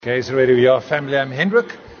Okay, so ready we are, family. I'm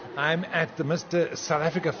Hendrik. I'm at the Mr South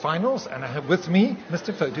Africa finals, and I have with me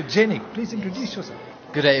Mr Photogenic. Please introduce yourself.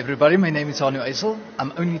 Good day, everybody. My name is Annu Mr.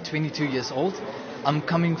 I'm only 22 years old. I'm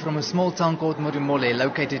coming from a small town called Modimolle,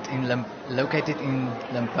 located in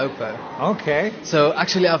Limpopo. Okay. So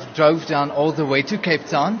actually, I've drove down all the way to Cape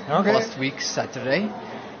Town Okay. last week, Saturday.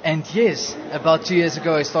 And yes, about 2 years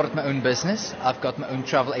ago, I started my own business. I've got my own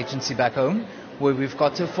travel agency back home, where we've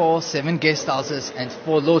got so far 7 guest houses and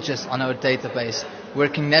 4 lodges on our database,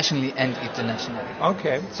 working nationally and internationally.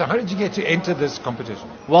 Okay. So how did you get to enter this competition?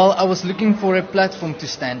 Well, I was looking for a platform to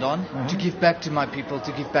stand on, to give back to my people,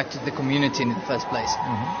 to give back to the community in the first place.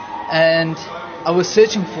 And I was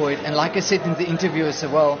searching for it, and like I said in the interview as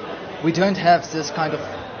well, we don't have this kind of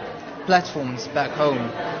platforms back home.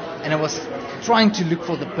 And I was trying to look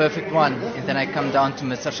for the perfect one, and then I come down to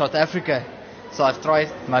Mr South Africa. So I've tried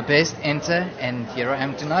my best, enter, and here I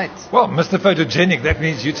am tonight. Well, Mr Photogenic, that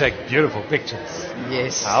means you take beautiful pictures.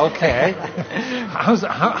 Yes. Okay.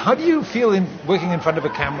 How do you feel in working in front of a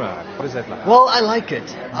camera? What is that like? Well, I like it.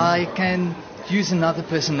 I can use another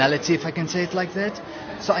personality, if I can say it like that.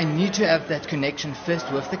 So I need to have that connection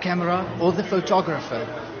first with the camera or the photographer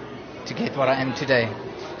to get what I am today.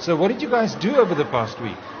 So what did you guys do over the past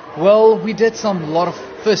week? Well, we did a lot of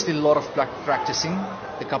practicing,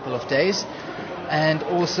 a couple of days, and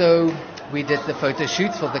also we did the photo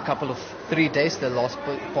shoot for the couple of 3 days, the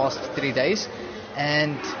past 3 days,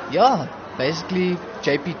 and yeah, basically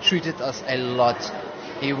JP treated us a lot.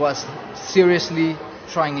 He was seriously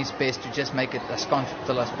trying his best to just make it as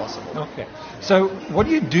comfortable as possible. Okay. So what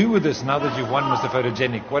do you do with this now that you've won Mr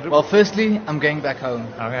Photogenic? Well, firstly, I'm going back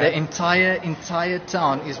home. Okay. The entire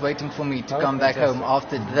town is waiting for me to come back fantastic. home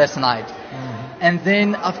after this night. And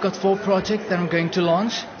then I've got 4 projects that I'm going to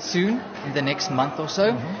launch soon, in the next month or so,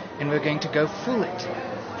 and we're going to go full it.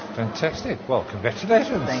 Fantastic. Well,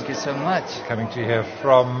 congratulations. Thank you so much. Coming to you here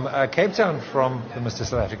from Cape Town from the Mr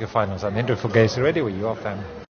South Africa finals. I'm Hendrik for Gays Already, where you are, family.